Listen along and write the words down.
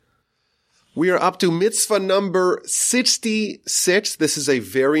We are up to mitzvah number 66. This is a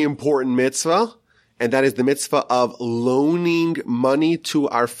very important mitzvah, and that is the mitzvah of loaning money to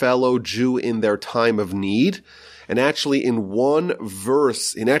our fellow Jew in their time of need. And actually in one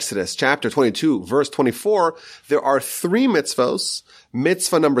verse in Exodus chapter 22, verse 24, there are three mitzvahs.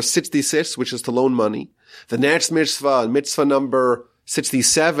 Mitzvah number 66, which is to loan money. The next mitzvah, mitzvah number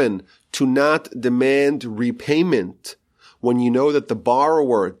 67, to not demand repayment when you know that the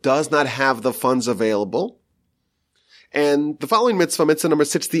borrower does not have the funds available. And the following mitzvah, mitzvah number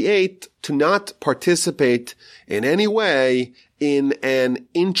 68, to not participate in any way in an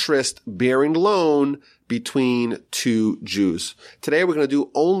interest-bearing loan between two Jews. Today we're going to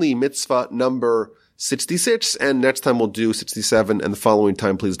do only mitzvah number 66, and next time we'll do 67, and the following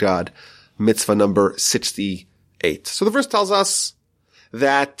time, please God, mitzvah number 68. So the verse tells us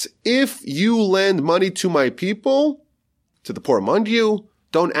that if you lend money to my people, to the poor among you,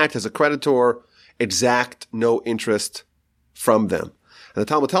 don't act as a creditor, exact no interest from them. And the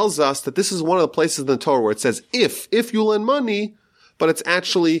Talmud tells us that this is one of the places in the Torah where it says, if you lend money, but it's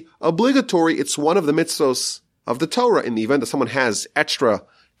actually obligatory. It's one of the mitzvos of the Torah in the event that someone has extra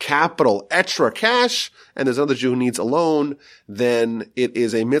capital, extra cash, and there's another Jew who needs a loan, then it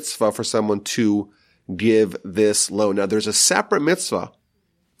is a mitzvah for someone to give this loan. Now there's a separate mitzvah,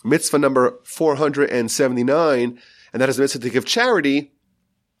 mitzvah number 479, and that is the mitzvah to give charity.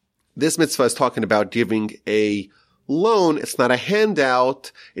 This mitzvah is talking about giving a loan. It's not a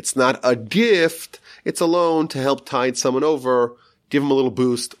handout. It's not a gift. It's a loan to help tide someone over, give them a little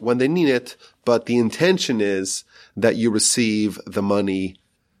boost when they need it. But the intention is that you receive the money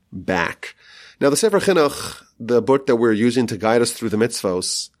back. Now the Sefer Chinuch, the book that we're using to guide us through the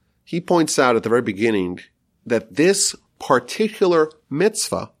mitzvos, he points out at the very beginning that this particular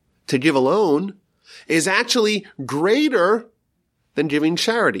mitzvah to give a loan is actually greater than giving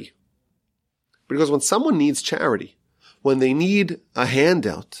charity. Because when someone needs charity, when they need a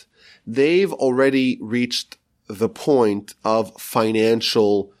handout, they've already reached the point of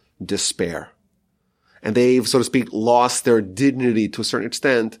financial despair. And they've, so to speak, lost their dignity to a certain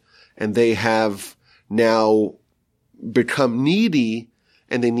extent, and they have now become needy,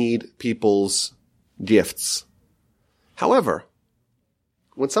 and they need people's gifts. However,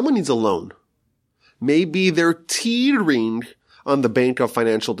 when someone needs a loan, maybe they're teetering on the bank of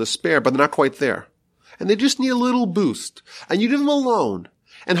financial despair, but they're not quite there. And they just need a little boost. And you give them a loan.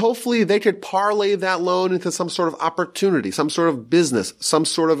 And hopefully they could parlay that loan into some sort of opportunity, some sort of business, some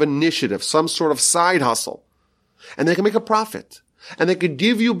sort of initiative, some sort of side hustle. And they can make a profit. And they could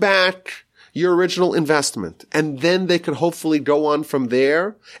give you back your original investment. And then they could hopefully go on from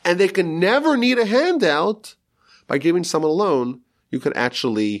there. And they can never need a handout. By giving someone a loan, you could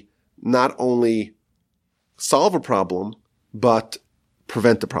actually not only solve a problem, but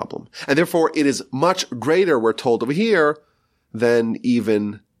prevent the problem. And therefore, it is much greater, we're told over here, than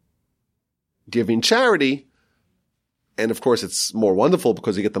even giving charity. And of course, it's more wonderful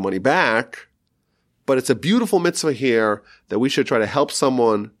because you get the money back. But it's a beautiful mitzvah here that we should try to help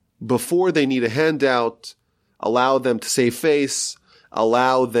someone before they need a handout, allow them to save face,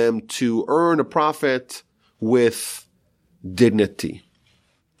 allow them to earn a profit with dignity.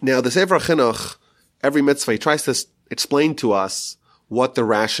 Now, the Sefer Chinuch, every mitzvah, he tries to explain to us what the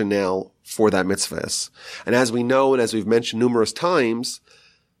rationale for that mitzvah is. And as we know, and as we've mentioned numerous times,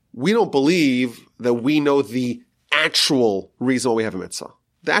 we don't believe that we know the actual reason why we have a mitzvah.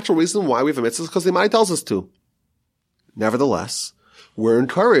 The actual reason why we have a mitzvah is because the Almighty tells us to. Nevertheless, we're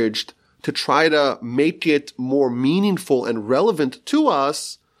encouraged to try to make it more meaningful and relevant to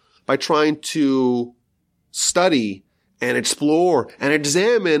us by trying to study and explore and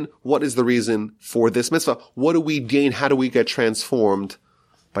examine what is the reason for this mitzvah. What do we gain? How do we get transformed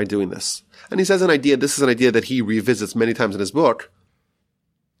by doing this? And he says this is an idea that he revisits many times in his book,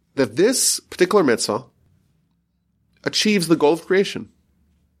 that this particular mitzvah achieves the goal of creation.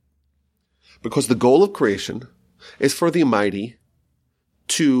 Because the goal of creation is for the Almighty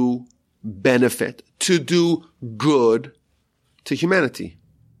to benefit, to do good to humanity.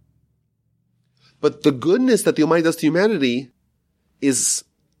 But the goodness that the Almighty does to humanity is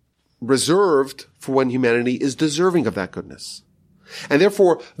reserved for when humanity is deserving of that goodness. And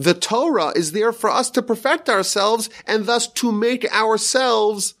therefore, the Torah is there for us to perfect ourselves and thus to make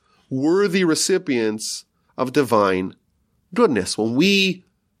ourselves worthy recipients of divine goodness. When we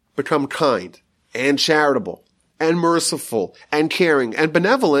become kind and charitable and merciful and caring and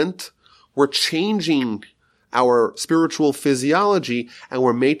benevolent, we're changing our spiritual physiology and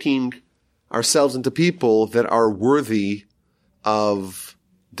we're making ourselves into people that are worthy of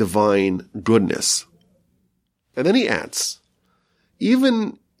divine goodness. And then he adds,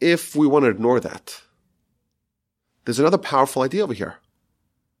 even if we want to ignore that, there's another powerful idea over here.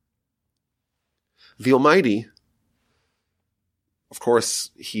 The Almighty, of course,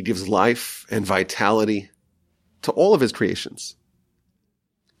 He gives life and vitality to all of His creations.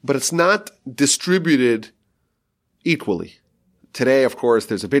 But it's not distributed equally. Today, of course,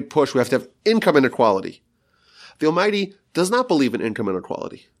 there's a big push. We have to have income inequality. The Almighty does not believe in income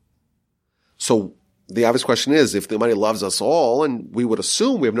inequality. So the obvious question is, if the Almighty loves us all, and we would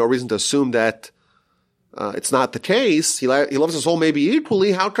assume, we have no reason to assume that it's not the case, He loves us all maybe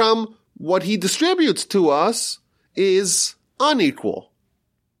equally, how come what He distributes to us is unequal?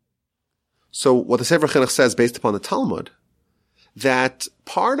 So what the Sefer Chinuch says, based upon the Talmud, that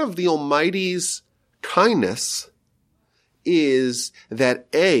part of the Almighty's kindness is that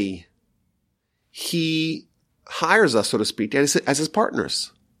He hires us, so to speak, as His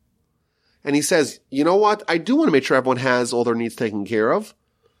partners. And He says, you know what? I do want to make sure everyone has all their needs taken care of,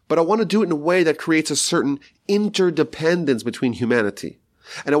 but I want to do it in a way that creates a certain interdependence between humanity.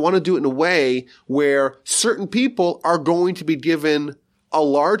 And I want to do it in a way where certain people are going to be given a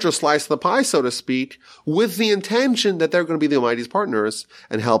larger slice of the pie, so to speak, with the intention that they're going to be the Almighty's partners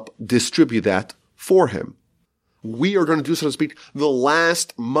and help distribute that for Him. We are going to do, so to speak, the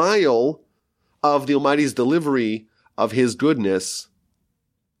last mile of the Almighty's delivery of His goodness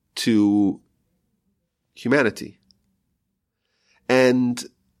to humanity. And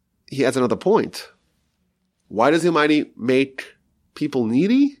he adds another point. Why does the Almighty make people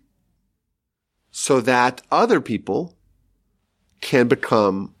needy? So that other people can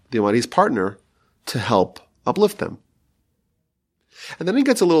become the Almighty's partner to help uplift them. And then he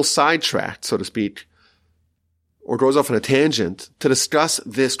gets a little sidetracked, so to speak, or goes off on a tangent to discuss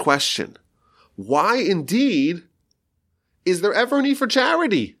this question. Why indeed is there ever a need for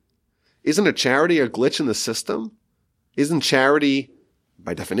charity? Isn't a charity a glitch in the system? Isn't charity,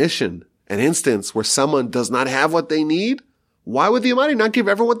 by definition, an instance where someone does not have what they need? Why would the Almighty not give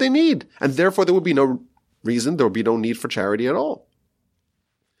everyone what they need? And therefore there would be no reason, there would be no need for charity at all.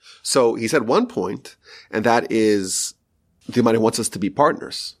 So he said one point, and that is the Almighty wants us to be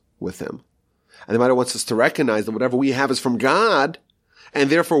partners with Him. And the Almighty wants us to recognize that whatever we have is from God, and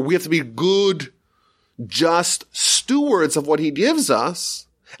therefore we have to be good, just stewards of what He gives us,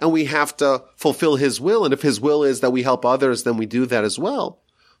 and we have to fulfill His will. And if His will is that we help others, then we do that as well.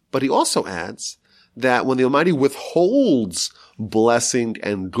 But he also adds that when the Almighty withholds blessing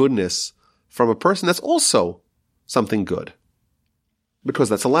and goodness from a person, that's also something good. Because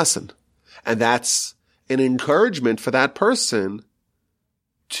that's a lesson. And that's an encouragement for that person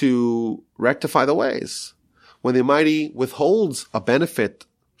to rectify the ways. When the Almighty withholds a benefit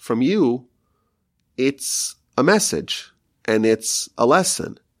from you, it's a message and it's a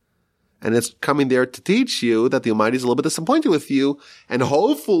lesson. And it's coming there to teach you that the Almighty is a little bit disappointed with you, and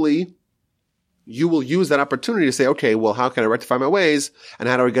hopefully you will use that opportunity to say, okay, well, how can I rectify my ways? And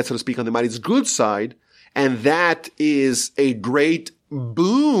how do I get, so to speak, on the Almighty's good side? And that is a great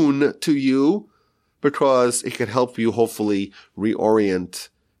boon to you because it can help you hopefully reorient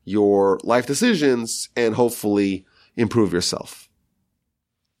your life decisions and hopefully improve yourself.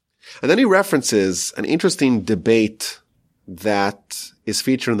 And then he references an interesting debate that is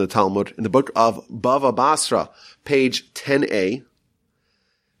featured in the Talmud in the book of Bava Basra, page 10a.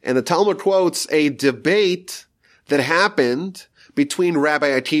 And the Talmud quotes a debate that happened between Rabbi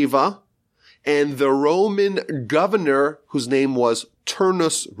Akiva and the Roman governor whose name was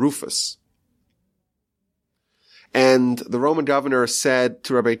Turnus Rufus. And the Roman governor said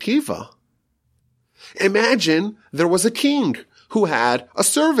to Rabbi Akiva, imagine there was a king who had a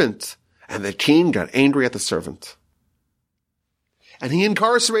servant, and the king got angry at the servant. And he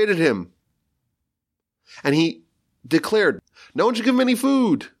incarcerated him. And he declared, no one should give him any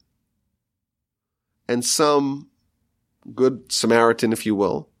food. And some good Samaritan, if you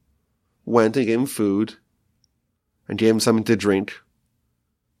will, went and gave him food and gave him something to drink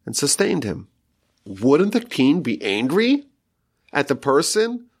and sustained him. Wouldn't the king be angry at the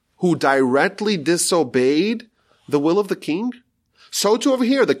person who directly disobeyed the will of the king? So too over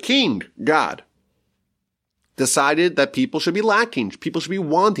here, the king, God, decided that people should be lacking, people should be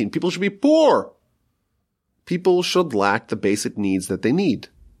wanting, people should be poor. People should lack the basic needs that they need.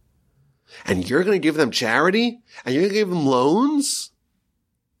 And you're going to give them charity? And you're going to give them loans?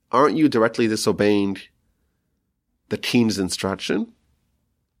 Aren't you directly disobeying the king's instruction?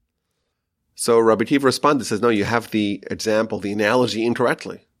 So Rabbi Akiva responded, says, no, you have the example, the analogy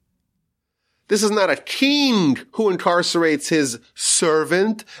incorrectly. This is not a king who incarcerates his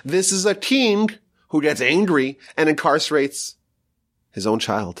servant. This is a king who gets angry and incarcerates his own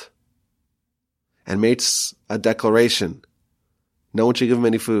child and makes a declaration No one should give him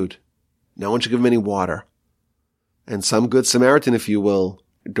any food. No one should give him any water. And some good Samaritan, if you will,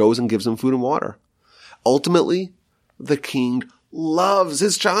 goes and gives him food and water. Ultimately, the king loves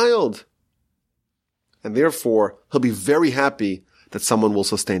his child. And therefore, he'll be very happy that someone will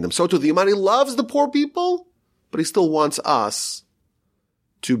sustain them. So too, the Yemeni loves the poor people, but he still wants us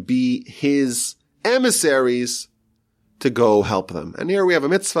to be his emissaries to go help them. And here we have a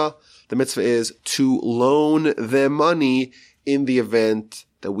mitzvah. The mitzvah is to loan them money in the event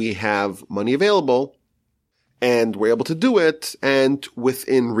that we have money available and we're able to do it and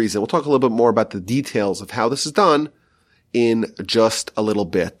within reason. We'll talk a little bit more about the details of how this is done in just a little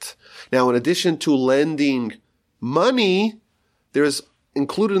bit. Now, in addition to lending money, there's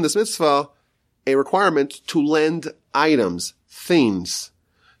included in this mitzvah a requirement to lend items, things,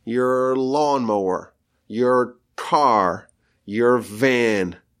 your lawnmower, your car, your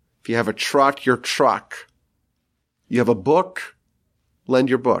van. If you have a truck, your truck. You have a book, lend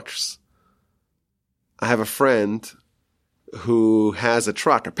your books. I have a friend who has a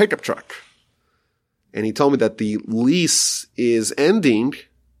truck, a pickup truck. And he told me that the lease is ending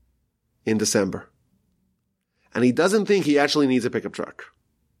in December. And he doesn't think he actually needs a pickup truck.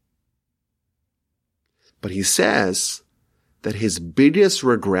 But he says that his biggest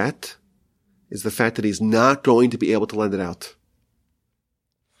regret is the fact that he's not going to be able to lend it out.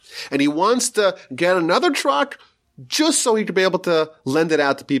 And he wants to get another truck just so he could be able to lend it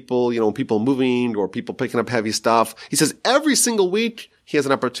out to people, people moving or people picking up heavy stuff. He says every single week he has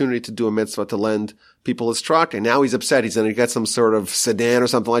an opportunity to do a mitzvah to lend people his truck. And now he's upset. He's going to get some sort of sedan or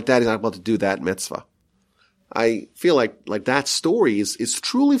something like that. He's not able to do that mitzvah. I feel like that story is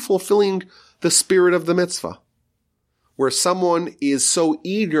truly fulfilling the spirit of the mitzvah, where someone is so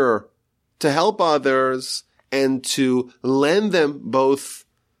eager to help others and to lend them both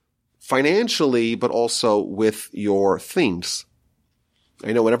financially, but also with your things.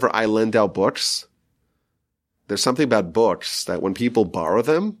 I know whenever I lend out books, there's something about books that when people borrow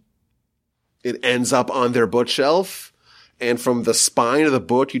them, it ends up on their bookshelf, and from the spine of the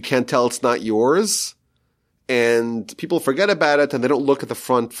book, you can't tell it's not yours. And people forget about it and they don't look at the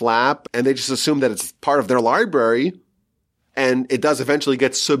front flap and they just assume that it's part of their library. And it does eventually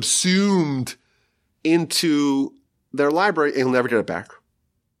get subsumed into their library and you'll never get it back.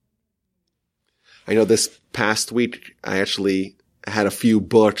 I know this past week, I actually had a few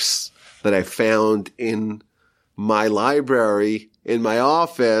books that I found in my library, in my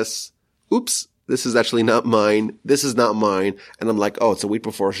office. Oops. This is actually not mine. This is not mine. And I'm like, oh, it's a week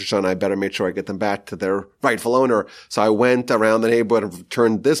before Rosh Hashanah. I better make sure I get them back to their rightful owner. So I went around the neighborhood and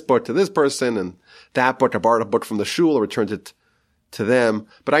returned this book to this person and that book. I borrowed a book from the shul and returned it to them.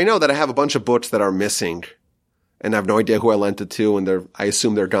 But I know that I have a bunch of books that are missing and I have no idea who I lent it to. And I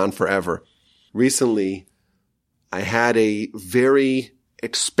assume they're gone forever. Recently, I had a very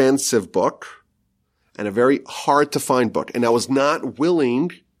expensive book and a very hard to find book. And I was not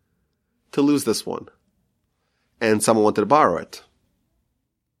willing to lose this one. And someone wanted to borrow it.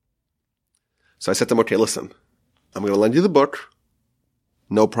 So I said to them, okay, listen, I'm going to lend you the book.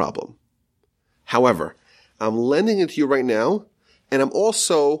 No problem. However, I'm lending it to you right now. And I'm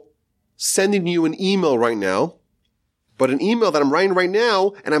also sending you an email right now. But an email that I'm writing right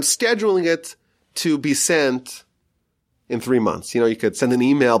now, and I'm scheduling it to be sent in 3 months. You could send an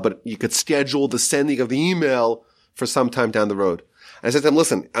email, but you could schedule the sending of the email for some time down the road. I said to him,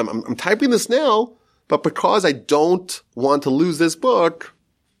 listen, I'm typing this now, but because I don't want to lose this book,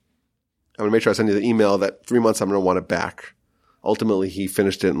 I'm going to make sure I send you the email that 3 months I'm going to want it back. Ultimately, he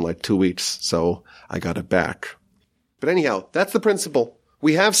finished it in like 2 weeks, so I got it back. But anyhow, that's the principle.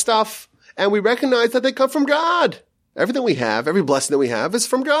 We have stuff, and we recognize that they come from God. Everything we have, every blessing that we have is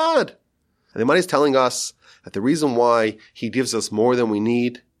from God. And the money is telling us that the reason why he gives us more than we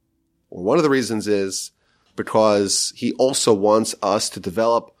need, or one of the reasons is because he also wants us to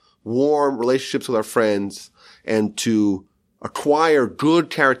develop warm relationships with our friends and to acquire good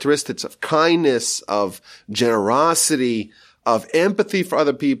characteristics of kindness, of generosity, of empathy for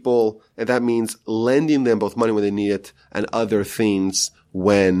other people. And that means lending them both money when they need it and other things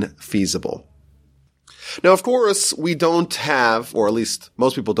when feasible. Now, of course, we don't have, or at least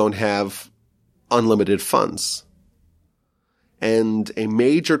most people don't have, unlimited funds. And a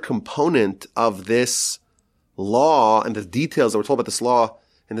major component of this law and the details that we're told about this law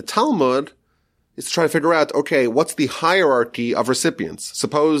in the Talmud is to try to figure out, okay, what's the hierarchy of recipients?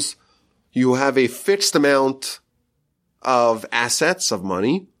 Suppose you have a fixed amount of assets, of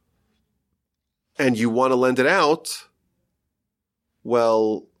money, and you want to lend it out.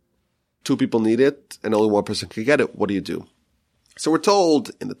 Well, 2 people need it and only 1 person can get it. What do you do? So we're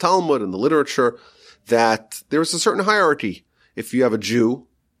told in the Talmud and the literature that there's a certain hierarchy. if you have a Jew,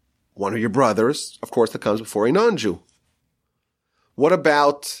 one of your brothers, of course, that comes before a non-Jew. What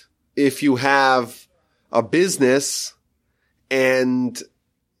about if you have a business and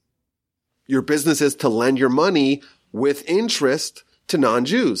your business is to lend your money with interest to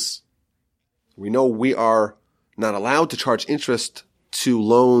non-Jews? We know we are not allowed to charge interest to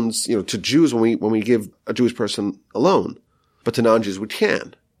loans, to Jews when we give a Jewish person a loan, but to non-Jews we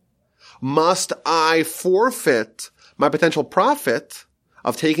can. Must I forfeit my potential profit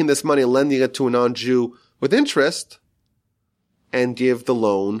of taking this money and lending it to a non-Jew with interest and give the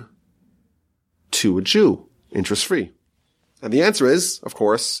loan to a Jew, interest-free? And the answer is, of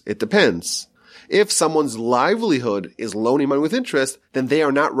course, it depends. If someone's livelihood is loaning money with interest, then they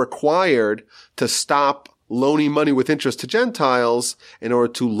are not required to stop loaning money with interest to Gentiles in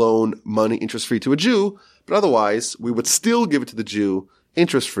order to loan money interest-free to a Jew, but otherwise we would still give it to the Jew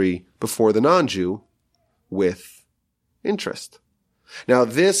interest-free before the non-Jew with interest. Now,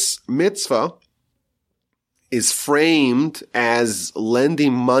 this mitzvah is framed as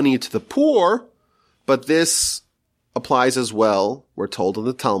lending money to the poor, but this applies as well, we're told in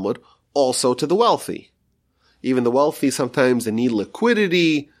the Talmud, also to the wealthy. Even the wealthy, sometimes they need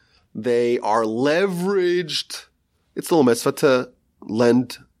liquidity, they are leveraged. It's still a mitzvah to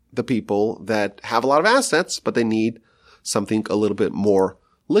lend the people that have a lot of assets, but they need something a little bit more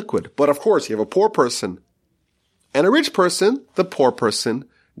liquid. But of course, you have a poor person and a rich person, the poor person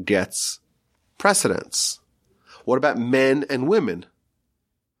gets precedence. What about men and women?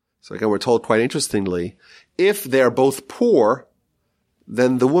 So again, we're told quite interestingly, if they're both poor,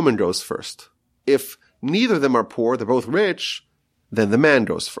 then the woman goes first. If neither of them are poor, they're both rich, then the man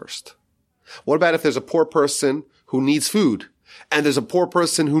goes first. What about if there's a poor person who needs food and there's a poor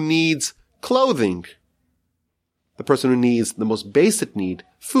person who needs clothing? The person who needs the most basic need,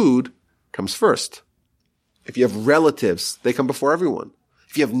 food, comes first. If you have relatives, they come before everyone.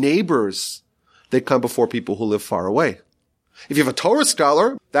 If you have neighbors, they come before people who live far away. If you have a Torah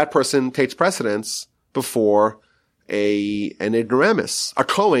scholar, that person takes precedence before an ignoramus. A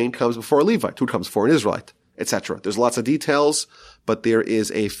Kohen comes before a Levite, who comes before an Israelite, etc. There's lots of details, but there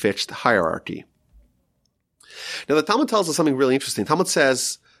is a fixed hierarchy. Now, the Talmud tells us something really interesting. The Talmud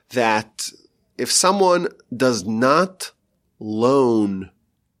says that if someone does not loan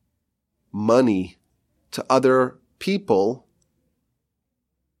money to other people,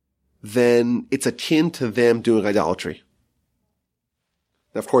 then it's akin to them doing idolatry.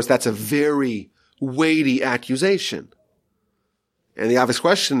 Now, of course, that's a very weighty accusation. And the obvious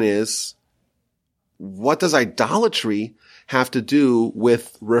question is, what does idolatry have to do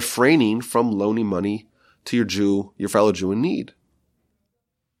with refraining from loaning money to your fellow Jew in need?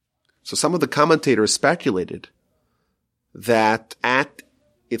 So some of the commentators speculated that at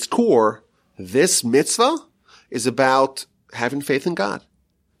its core, this mitzvah is about having faith in God.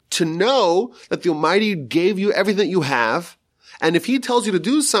 To know that the Almighty gave you everything that you have, and if He tells you to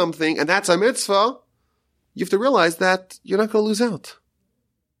do something, and that's a mitzvah, you have to realize that you're not going to lose out.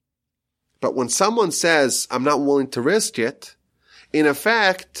 But when someone says, I'm not willing to risk it, in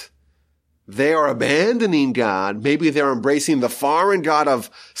effect, they are abandoning God. Maybe they're embracing the foreign God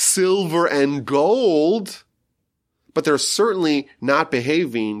of silver and gold, but they're certainly not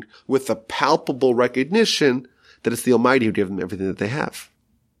behaving with the palpable recognition that it's the Almighty who gave them everything that they have.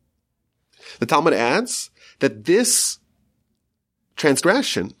 The Talmud adds that this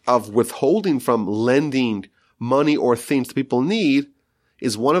transgression of withholding from lending money or things to people in need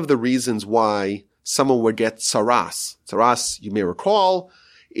is one of the reasons why someone would get tsaras. Tsaras, you may recall,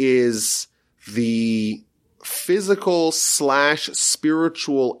 is the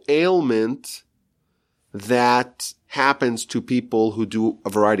physical/spiritual ailment that happens to people who do a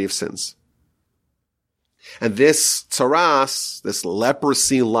variety of sins. And this tsaras, this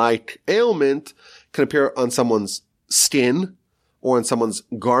leprosy-like ailment, can appear on someone's skin, or in someone's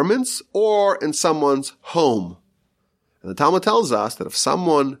garments, or in someone's home. And the Talmud tells us that if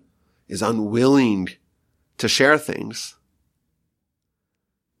someone is unwilling to share things,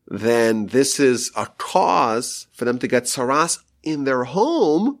 then this is a cause for them to get tsaras in their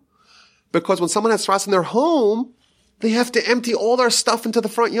home, because when someone has tsaras in their home, they have to empty all their stuff into the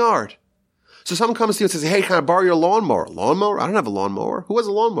front yard. So someone comes to you and says, hey, can I borrow your lawnmower? Lawnmower? I don't have a lawnmower. Who has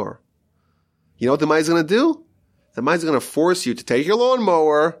a lawnmower? You know what the Ma'a's going to do? The Ma'a's going to force you to take your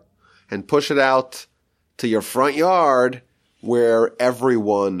lawnmower and push it out to your front yard where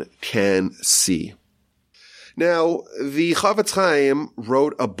everyone can see. Now, the Chavetz Chaim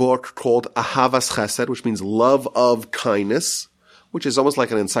wrote a book called Ahavas Chesed, which means love of kindness, which is almost like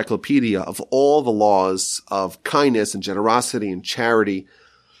an encyclopedia of all the laws of kindness and generosity and charity.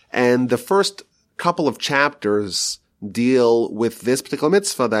 And the first couple of chapters deal with this particular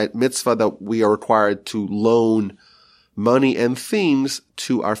mitzvah, that mitzvah that we are required to loan money and things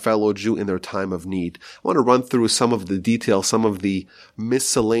to our fellow Jew in their time of need. I want to run through some of the details, some of the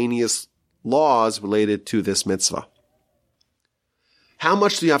miscellaneous laws related to this mitzvah. How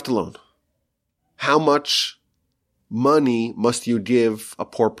much do you have to loan? How much money must you give a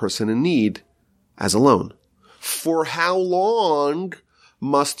poor person in need as a loan? For how long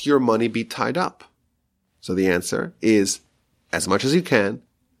must your money be tied up? So the answer is as much as you can,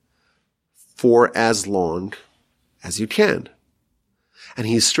 for as long as you can. And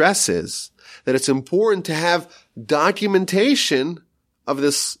he stresses that it's important to have documentation of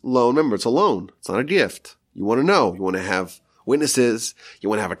this loan. Remember, it's a loan. It's not a gift. You want to know. You want to have witnesses. You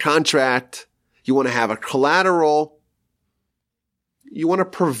want to have a contract. You want to have a collateral. You want to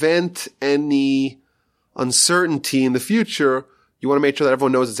prevent any uncertainty in the future. You want to make sure that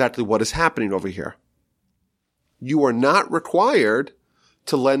everyone knows exactly what is happening over here. You are not required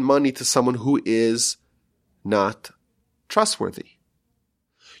to lend money to someone who is not trustworthy.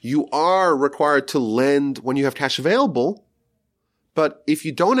 You are required to lend when you have cash available, but if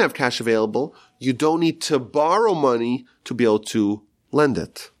you don't have cash available, you don't need to borrow money to be able to lend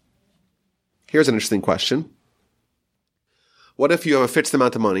it. Here's an interesting question. What if you have a fixed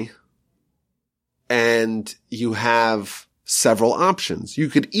amount of money and you have several options? You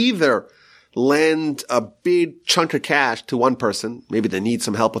could either lend a big chunk of cash to one person. Maybe they need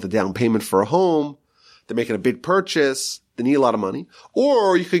some help with a down payment for a home. They're making a big purchase. They need a lot of money.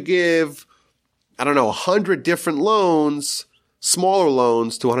 Or you could give, 100 different loans, smaller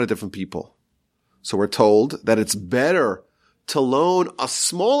loans to 100 different people. So we're told that it's better to loan a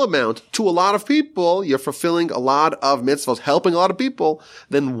small amount to a lot of people. You're fulfilling a lot of mitzvahs, helping a lot of people,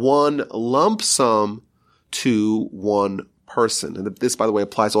 than one lump sum to one person. And this, by the way,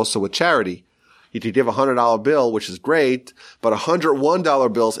 applies also with charity. You could give a $100 bill, which is great, but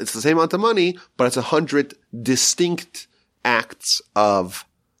 $101 bills, it's the same amount of money, but it's 100 distinct acts of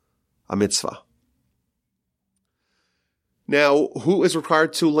a mitzvah. Now, who is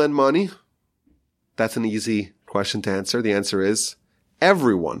required to lend money? That's an easy question to answer. The answer is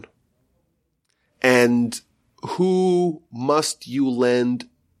everyone. And who must you lend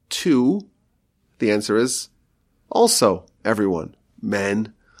to? The answer is also everyone.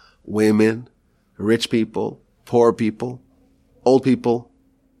 Men, women, rich people, poor people, old people,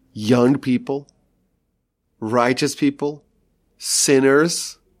 young people, righteous people,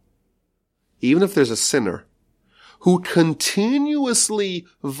 sinners. Even if there's a sinner who continuously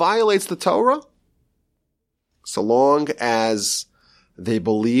violates the Torah, so long as they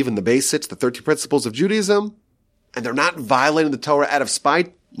believe in the basics, the 13 principles of Judaism, and they're not violating the Torah out of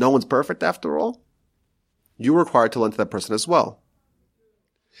spite, no one's perfect after all, you're required to lend to that person as well.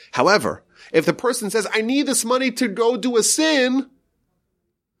 However, if the person says, I need this money to go do a sin,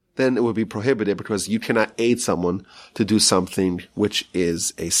 then it would be prohibited because you cannot aid someone to do something which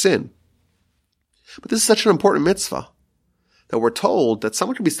is a sin. But this is such an important mitzvah that we're told that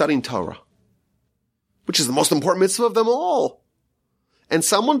someone could be studying Torah, which is the most important mitzvah of them all. And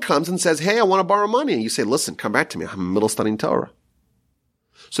someone comes and says, hey, I want to borrow money. And you say, listen, come back to me. I'm in the middle of studying Torah.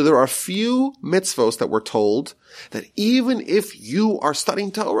 So there are a few mitzvos that we're told that even if you are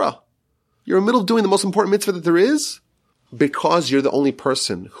studying Torah, you're in the middle of doing the most important mitzvah that there is, because you're the only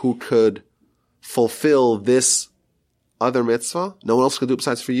person who could fulfill this other mitzvah. No one else can do it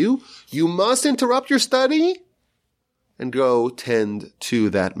besides for you. You must interrupt your study and go tend to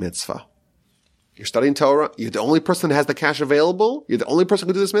that mitzvah. You're studying Torah. You're the only person that has the cash available. You're the only person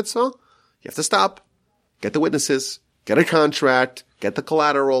who can do this mitzvah. You have to stop, get the witnesses, get a contract, get the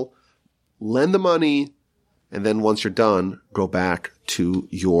collateral, lend the money, and then once you're done, go back to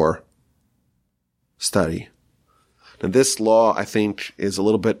your study. Now this law, I think, is a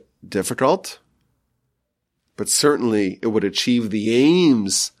little bit difficult, but certainly it would achieve the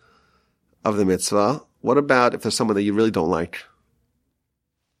aims of the mitzvah. What about if there's someone that you really don't like?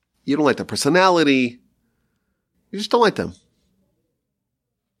 You don't like their personality. You just don't like them.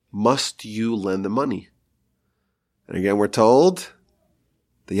 Must you lend them money? And again, we're told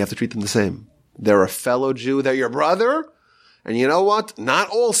that you have to treat them the same. They're a fellow Jew. They're your brother. And you know what? Not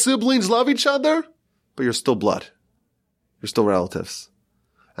all siblings love each other, but you're still blood. You're still relatives.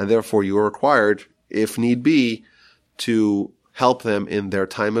 And therefore you are required, if need be, to help them in their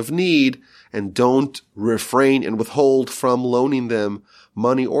time of need, and don't refrain and withhold from loaning them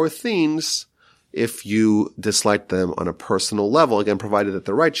money or things if you dislike them on a personal level. Again, provided that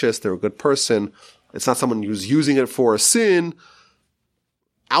they're righteous, they're a good person. It's not someone who's using it for a sin.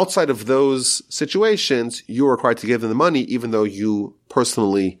 Outside of those situations, you're required to give them the money even though you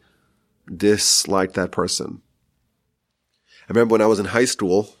personally dislike that person. remember when I was in high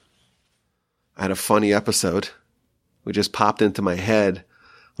school, I had a funny episode. It just popped into my head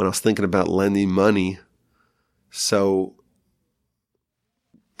when I was thinking about lending money. So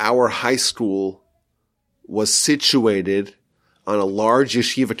our high school was situated on a large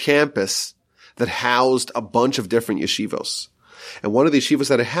yeshiva campus that housed a bunch of different yeshivos. And one of the yeshivas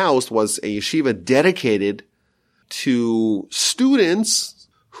that it housed was a yeshiva dedicated to students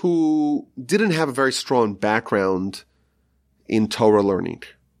who didn't have a very strong background in Torah learning.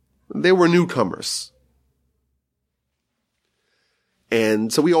 They were newcomers.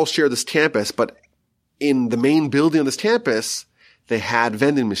 And so we all shared this campus, but in the main building of this campus, they had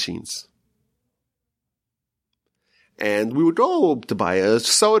vending machines. And we would go to buy a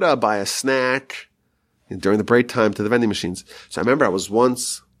soda, buy a snack during the break time to the vending machines. So I remember I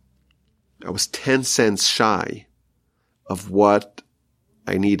was 10 cents shy of what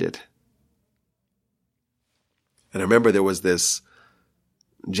I needed. And I remember there was this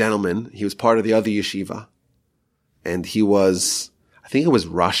gentleman, he was part of the other yeshiva, and he was, I think it was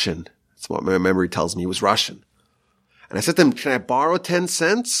Russian. That's what my memory tells me. He was Russian. And I said to him, can I borrow 10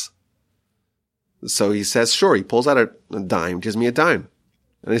 cents? So he says, sure. He pulls out a dime, gives me a dime.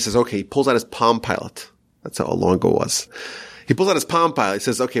 And he says, okay. He pulls out his Palm Pilot. That's how long ago it was. He pulls out his Palm Pilot. He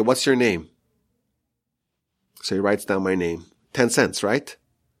says, okay, what's your name? So he writes down my name. 10 cents, right?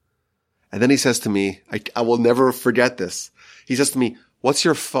 And then he says to me, I will never forget this. He says to me, what's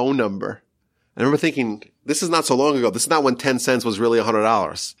your phone number? I remember thinking, this is not so long ago. This is not when 10 cents was really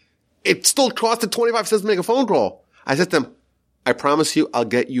 $100. It still costed 25 cents to make a phone call. I said to him, I promise you, I'll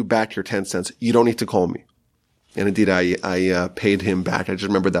get you back your 10 cents. You don't need to call me. And indeed, I paid him back. I just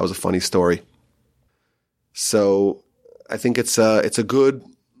remember that was a funny story. So I think it's a good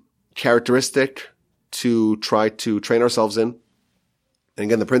characteristic to try to train ourselves in. And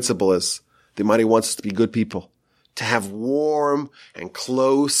again, the principle is the Almighty wants us to be good people, to have warm and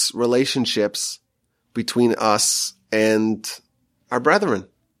close relationships between us and our brethren,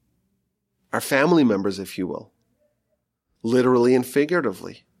 our family members, if you will, literally and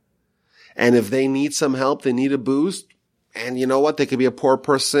figuratively. And if they need some help, they need a boost. And you know what? They could be a poor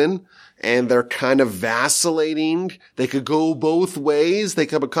person and they're kind of vacillating. They could go both ways. They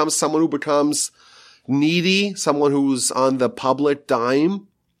could become someone who becomes needy, someone who's on the public dime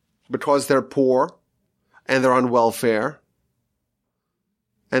because they're poor and they're on welfare.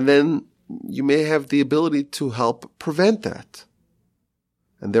 And then you may have the ability to help prevent that.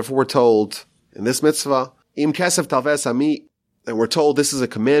 And therefore we're told in this mitzvah, Im kesef talves ami, and we're told this is a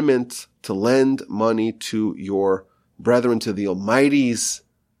commandment to lend money to your brethren, to the Almighty's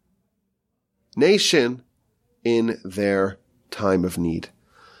nation in their time of need.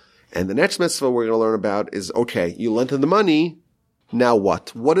 And the next mitzvah we're going to learn about is, okay, you lent them the money, now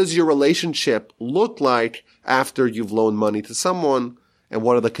what? What does your relationship look like after you've loaned money to someone? And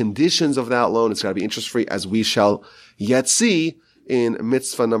what are the conditions of that loan? It's got to be interest-free, as we shall yet see in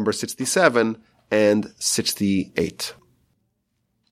mitzvah number 67 and 68.